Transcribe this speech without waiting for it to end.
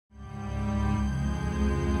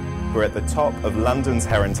We're at the top of London's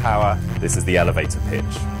Heron Tower. This is the elevator pitch.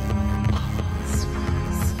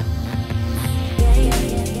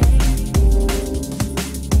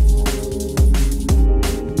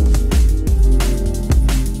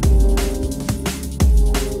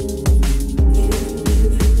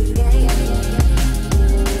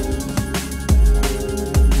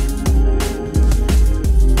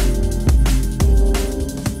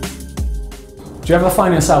 Do you ever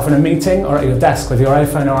find yourself in a meeting or at your desk with your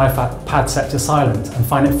iPhone or iPad set to silent and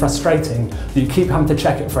find it frustrating that you keep having to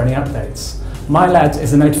check it for any updates? myLED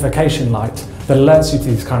is a notification light that alerts you to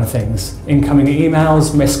these kind of things, incoming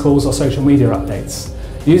emails, missed calls or social media updates.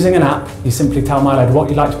 Using an app, you simply tell myLED what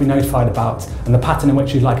you'd like to be notified about and the pattern in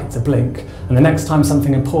which you'd like it to blink, and the next time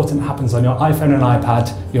something important happens on your iPhone and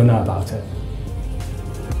iPad, you'll know about it.